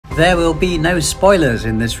There will be no spoilers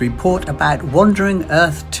in this report about Wandering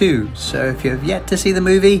Earth 2, so if you have yet to see the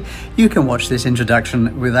movie, you can watch this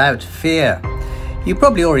introduction without fear. You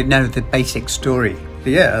probably already know the basic story.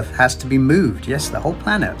 The Earth has to be moved, yes, the whole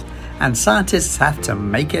planet, and scientists have to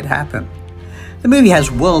make it happen. The movie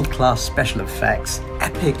has world-class special effects,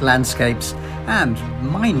 epic landscapes, and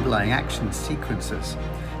mind-blowing action sequences.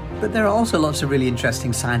 But there are also lots of really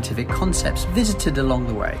interesting scientific concepts visited along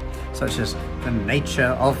the way, such as the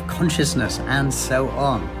nature of consciousness and so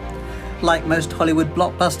on. Like most Hollywood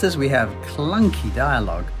blockbusters, we have clunky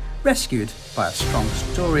dialogue, rescued by a strong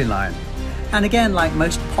storyline. And again, like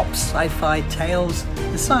most pop sci-fi tales,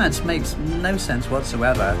 the science makes no sense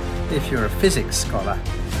whatsoever if you're a physics scholar,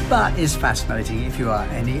 but is fascinating if you are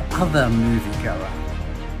any other moviegoer.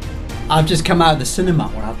 I've just come out of the cinema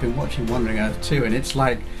where I've been watching Wandering Earth 2, and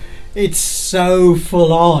it's so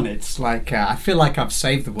full on. It's like, I feel like I've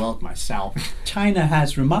saved the world myself. China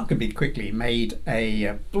has remarkably quickly made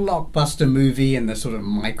a blockbuster movie in the sort of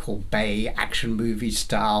Michael Bay action movie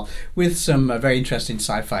style with some very interesting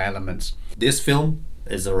sci-fi elements. This film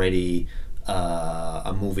is already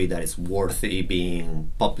a movie that is worthy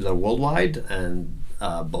being popular worldwide, and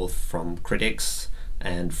both from critics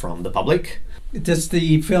and from the public. Does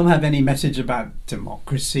the film have any message about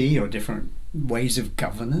democracy or different ways of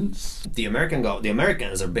governance? The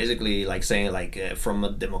Americans are basically like saying, like, from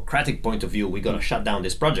a democratic point of view, we gotta shut down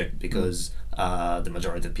this project because the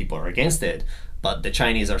majority of people are against it. But the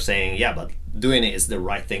Chinese are saying, yeah, but doing it is the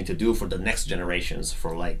right thing to do for the next generations,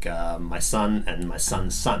 for like my son and my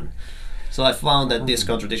son's son. So I found that this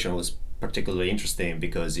contradiction was particularly interesting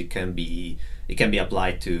because it can be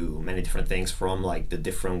applied to many different things, from like the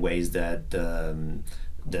different ways that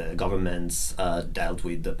the governments dealt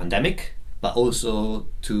with the pandemic, but also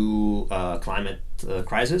to climate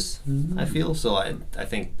crisis. I feel so. I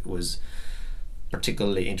think it was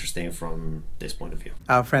particularly interesting from this point of view.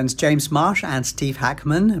 Our friends James Marsh and Steve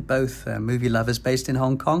Hackman, both movie lovers based in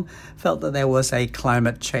Hong Kong, felt that there was a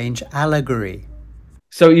climate change allegory.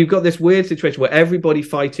 So you've got this weird situation where everybody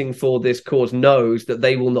fighting for this cause knows that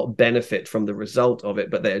they will not benefit from the result of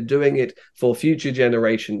it, but they're doing it for future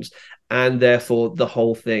generations, and therefore the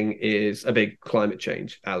whole thing is a big climate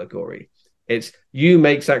change allegory. It's you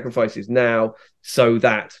make sacrifices now so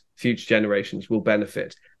that future generations will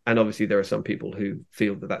benefit. And obviously there are some people who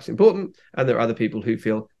feel that that's important, and there are other people who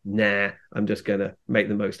feel, nah, I'm just going to make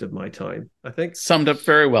the most of my time. I think summed up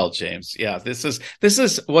very well, James. Yeah, this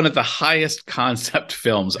is one of the highest concept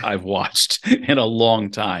films I've watched in a long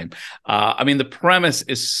time. I mean, the premise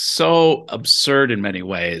is so absurd in many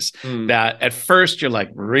ways that at first you're like,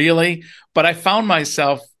 really? But I found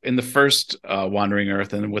myself in the first Wandering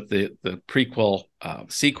Earth, and with the prequel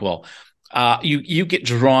sequel, you get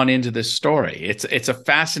drawn into this story. It's a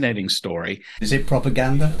fascinating story. Is it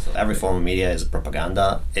propaganda? Every form of media is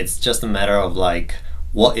propaganda. It's just a matter of like,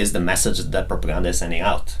 what is the message that propaganda is sending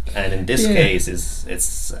out? And in this case,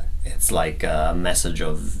 it's like a message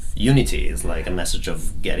of unity. It's like a message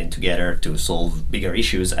of getting together to solve bigger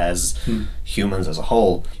issues as humans as a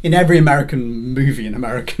whole. In every American movie, an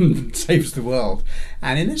American saves the world,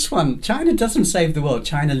 and in this one, China doesn't save the world.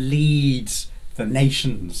 China leads the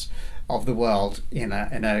nations of the world in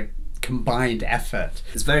a combined effort.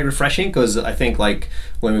 It's very refreshing because I think, like,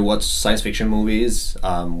 when we watch science fiction movies,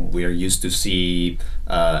 we are used to see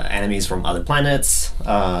enemies from other planets,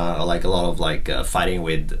 like a lot of like fighting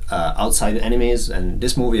with outside enemies, and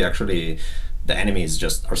this movie actually, the enemy is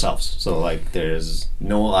just ourselves. So like there's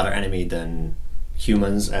no other enemy than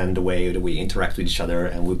humans and the way that we interact with each other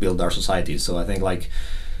and we build our societies. So I think like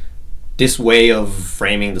this way of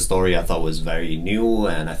framing the story I thought was very new,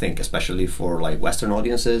 and I think especially for like Western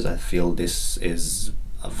audiences, I feel this is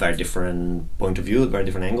a very different point of view, a very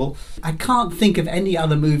different angle. I can't think of any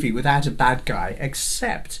other movie without a bad guy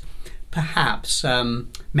except perhaps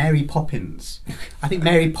Mary Poppins. I think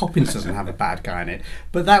Mary Poppins doesn't have a bad guy in it,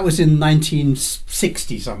 but that was in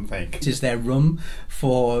 1960 something. Is there room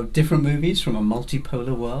for different movies from a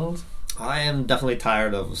multipolar world? I am definitely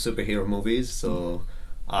tired of superhero movies, so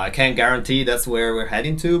I can't guarantee that's where we're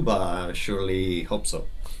heading to, but I surely hope so.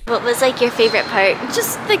 What was like your favorite part?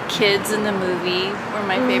 Just the kids in the movie were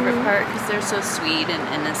my favorite part because they're so sweet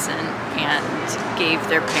and innocent and gave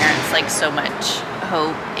their parents like so much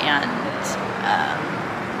hope and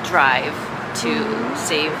drive to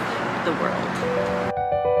save the world.